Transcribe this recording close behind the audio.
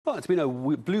Well, it's been a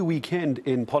blue weekend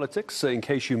in politics. In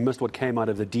case you missed what came out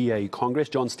of the DA Congress,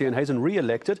 John Steenhuisen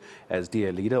re-elected as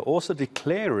DA leader, also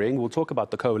declaring, we'll talk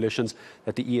about the coalitions,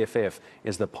 that the EFF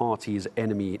is the party's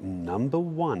enemy number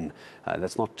one.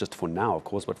 That's not just for now, of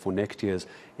course, but for next year's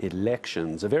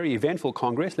elections. A very eventful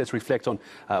Congress. Let's reflect on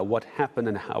what happened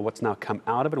and what's now come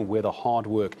out of it and where the hard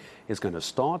work is going to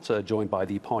start. Joined by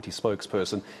the party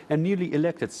spokesperson and newly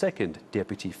elected Second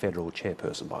Deputy Federal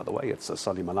Chairperson, by the way. It's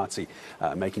Malatsi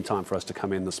making time for us to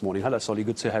come in this morning. Hello, Solly.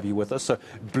 Good to have you with us. So,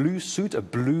 blue suit, a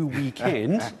blue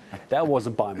weekend. That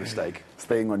wasn't by mistake.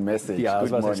 Staying on message. Yeah, I was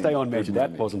about to say, stay on message.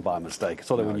 That morning. wasn't by mistake. I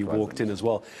saw that when you walked in as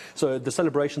well. So the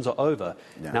celebrations are over.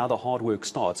 Yeah. Now the hard work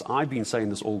starts. I've been saying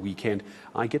this all weekend.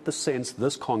 I get the sense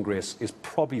this Congress is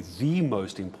probably the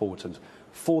most important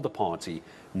for the party,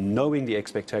 knowing the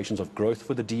expectations of growth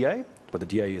for the DA, what the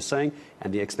DA is saying,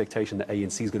 and the expectation that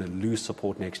ANC is going to lose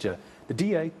support next year. The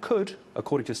DA could,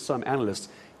 according to some analysts,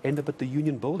 end up at the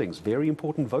Union Buildings. Very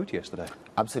important vote yesterday.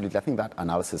 Absolutely. I think that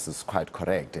analysis is quite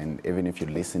correct. And even if you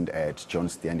listened at John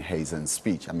Steenhuisen's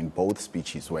speech, I mean, both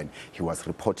speeches when he was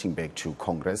reporting back to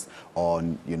Congress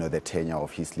on, the tenure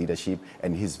of his leadership,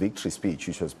 and his victory speech,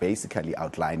 which was basically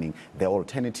outlining the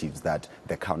alternatives that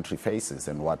the country faces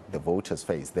and what the voters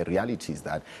face. The reality is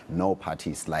that no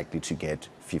party is likely to get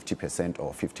 50%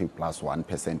 or 50 plus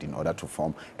 1% in order to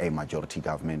form a majority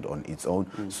government on its own.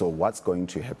 So what's going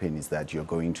to happen is that you're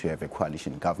going to have a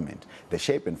coalition government. The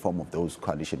shape and form of those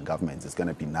coalition governments is going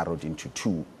to be narrowed into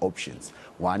two options.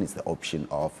 One is the option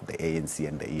of the ANC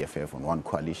and the EFF on one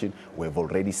coalition. We've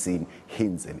already seen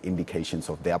hints and indications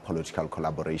of their political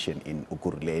collaboration in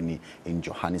Ukuruleni, in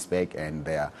Johannesburg, and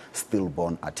their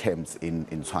stillborn attempts in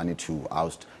Tshwane to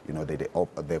oust,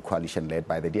 the coalition led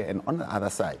by the DA. And on the other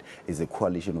side is a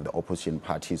coalition of the opposition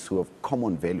parties who have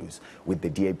common values, with the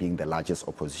DA being the largest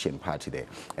opposition party there.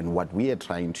 And what we are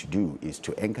trying to do is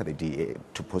to anchor the DA,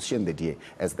 to position the DA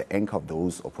as the anchor of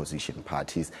those opposition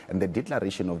parties. And the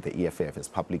declaration of the EFF as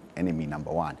public enemy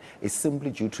number one is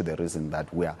simply due to the reason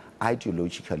that we are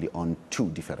ideologically on two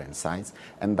different sides,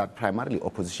 and that primarily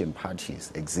opposition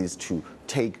parties exist to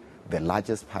take the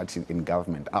largest party in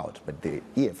government out, but the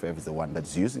EFF is the one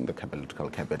that's using the political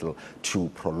capital to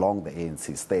prolong the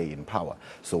ANC stay in power.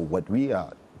 So what we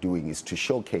are doing is to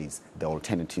showcase the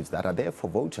alternatives that are there for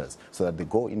voters so that they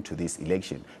go into this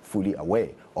election fully aware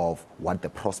of what the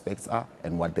prospects are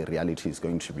and what the reality is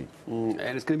going to be. And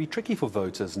it's going to be tricky for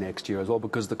voters next year as well,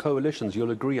 because the coalitions,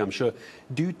 you'll agree, I'm sure,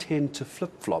 do tend to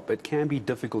flip-flop. It can be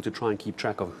difficult to try and keep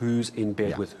track of who's in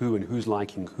bed with who and who's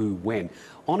liking who when.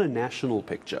 On a national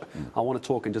picture, I want to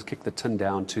talk and just kick the tin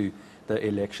down to the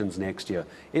elections next year.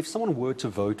 If someone were to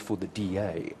vote for the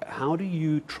DA, how do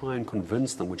you try and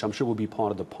convince them, which I'm sure will be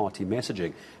part of the party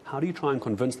messaging, how do you try and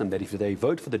convince them that if they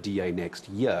vote for the DA next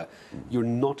year, you're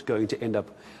not going to end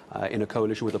up in a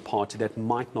coalition with a party that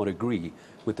might not agree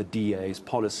with the DA's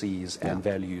policies and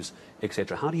values,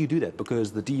 etc.? How do you do that?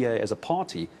 Because the DA as a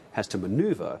party has to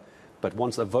maneuver, but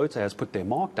once a voter has put their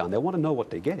mark down, they want to know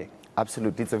what they're getting.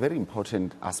 Absolutely. It's a very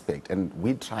important aspect, and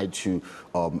we try to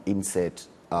insert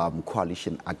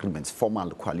coalition agreements, formal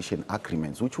coalition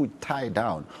agreements, which would tie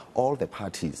down all the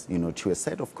parties, to a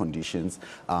set of conditions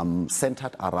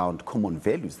centered around common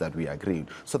values that we agree,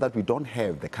 so that we don't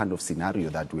have the kind of scenario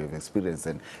that we have experienced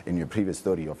in your previous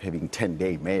story of having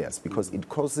 10-day mayors, because it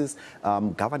causes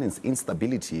governance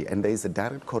instability, and there is a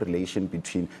direct correlation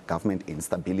between government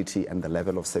instability and the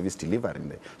level of service delivery in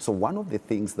there. So one of the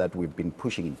things that we've been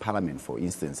pushing in Parliament, for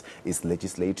instance, is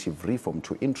legislative reform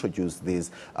to introduce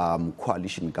this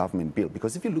coalition government bill,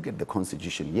 because if you look at the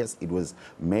constitution, yes, it was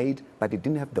made, but it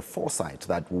didn't have the foresight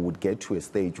that we would get to a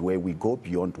stage where we go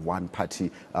beyond one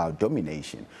party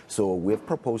domination. So we have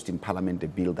proposed in Parliament a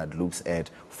bill that looks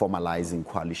at formalizing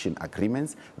coalition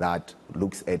agreements, that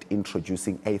looks at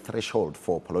introducing a threshold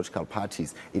for political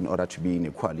parties in order to be in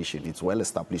a coalition. It's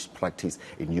well-established practice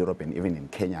in Europe, and even in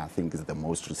Kenya, I think, is the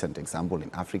most recent example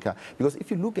in Africa. Because if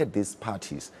you look at these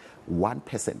parties,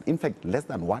 1%, in fact, less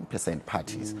than 1%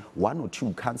 parties, one or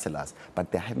two councillors,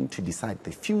 but they're having to decide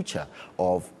the future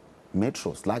of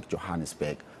metros like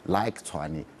Johannesburg, like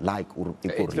Tshwane, like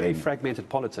Ukuruleni. It's very fragmented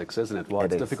politics, isn't it? Well,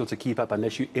 it's difficult to keep up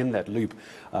unless you're in that loop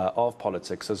of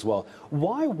politics as well.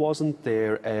 Why wasn't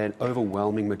there an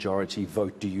overwhelming majority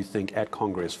vote, do you think, at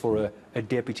Congress for a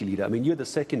deputy leader? I mean, you're the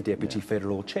second deputy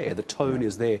federal chair. The tone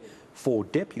is there for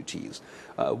deputies.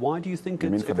 Why do you think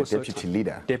it's for the deputy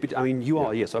leader? I mean, you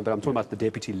are, yes, but I'm talking about the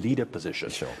deputy leader position.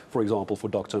 Sure. For example, for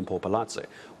Dr. Malatsi.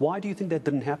 Why do you think that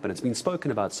didn't happen? It's been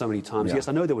spoken about so many times. Yes,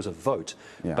 I know there was a vote,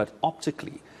 but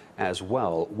optically as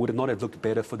well. Would it not have looked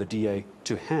better for the DA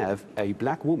to have a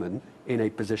black woman in a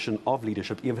position of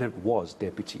leadership, even if it was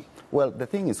deputy? Well, the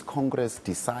thing is, Congress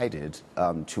decided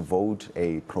to vote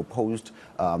a proposed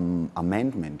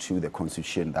amendment to the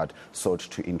Constitution that sought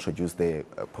to introduce the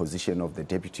position of the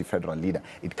deputy federal leader.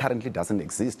 It currently doesn't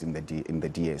exist in the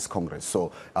DA's Congress,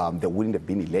 so there wouldn't have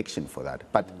been election for that.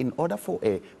 But in order for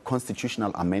a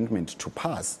constitutional amendment to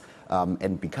pass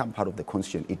and become part of the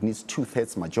Constitution, it needs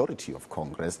 2/3 majority of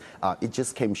Congress. It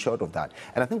just came short of that.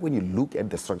 And I think when you look at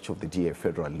the structure of the DA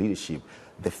federal leadership,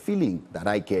 the feeling that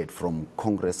I get from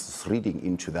Congress reading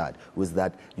into that was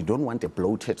that you don't want a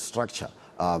bloated structure.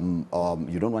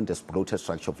 You don't want a bloated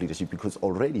structure of leadership, because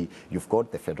already you've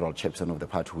got the federal chairperson of the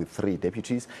party with 3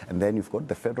 deputies, and then you've got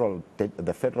the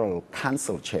federal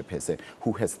council chairperson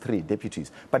who has 3 deputies.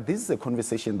 But this is a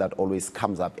conversation that always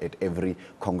comes up at every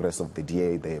Congress of the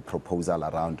DA, the proposal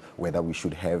around whether we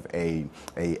should have a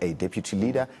deputy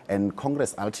leader, and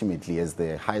Congress ultimately, as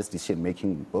the highest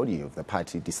decision-making body of the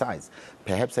party, decides.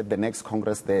 Perhaps at the next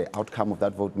Congress, the outcome of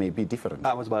that vote may be different.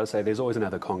 I was about to say, there's always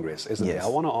another Congress, isn't there? I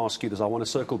want to ask you this. I want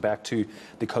to circle back to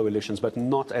the coalitions, but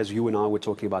not as you and I were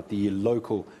talking about the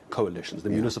local coalitions, the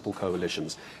municipal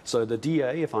coalitions. So the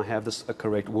DA, if I have this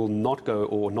correct, will not go,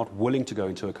 or not willing to go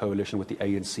into a coalition with the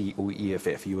ANC or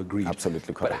EFF. You agreed?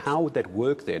 Absolutely correct. But how would that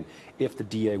work then if the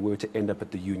DA were to end up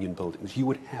at the union buildings? You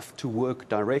would have to work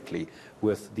directly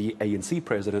with the ANC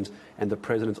president and the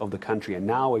president of the country. And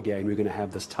now again, we're going to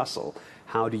have this tussle.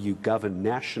 How do you govern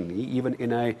nationally, even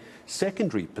in a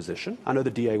secondary position? I know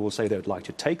the DA will say they would like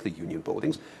to take the union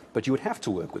buildings, but you would have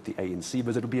to work with the ANC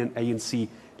because it would be an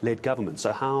ANC-led government.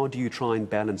 So how do you try and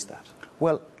balance that?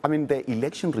 Well, I mean, the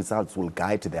election results will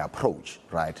guide the approach,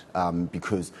 right?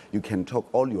 Because you can talk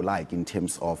all you like in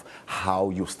terms of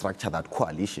how you structure that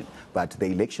coalition, but the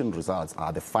election results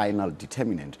are the final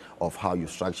determinant of how you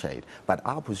structure it. But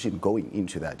our position going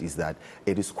into that is that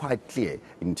it is quite clear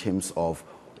in terms of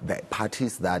the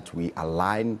parties that we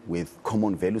align with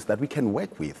common values that we can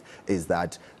work with, is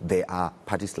that there are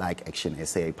parties like Action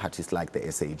SA, parties like the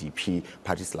SADP,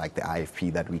 parties like the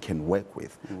IFP that we can work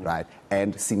with, right?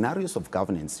 And scenarios of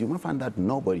governance, you will find that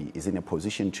nobody is in a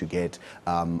position to get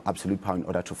absolute power in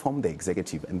order to form the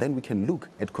executive. And then we can look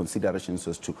at considerations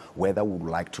as to whether we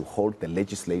would like to hold the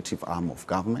legislative arm of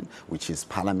government, which is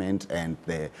Parliament and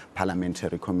the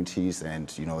parliamentary committees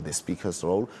and, you know, the Speaker's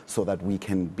role, so that we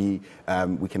can be,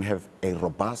 we can have a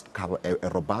robust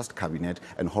cabinet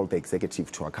and hold the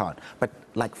executive to account. But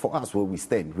like for us, where we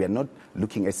stand, we are not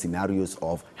looking at scenarios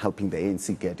of helping the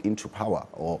ANC get into power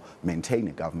or maintain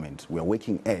a government. We are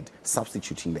working at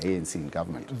substituting the ANC in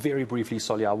government. Very briefly,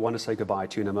 Solly, I want to say goodbye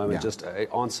to you in a moment. Just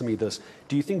answer me this.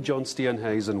 Do you think John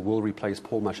Steenhuisen will replace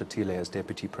Paul Mashatile as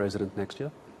deputy president next year?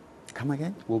 Come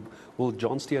again? Will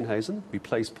John Steenhuisen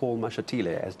replace Paul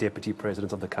Mashatile as deputy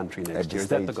president of the country next year? Is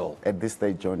that the goal? At this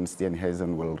stage, John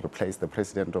Steenhuisen will replace the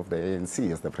president of the ANC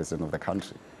as the president of the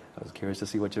country. I was curious to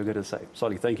see what you were going to say.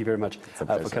 Solly, thank you very much for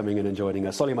coming in and joining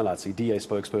us. Solly Malatsi, DA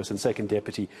spokesperson, Second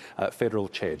Deputy Federal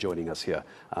Chair, joining us here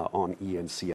on eNCA.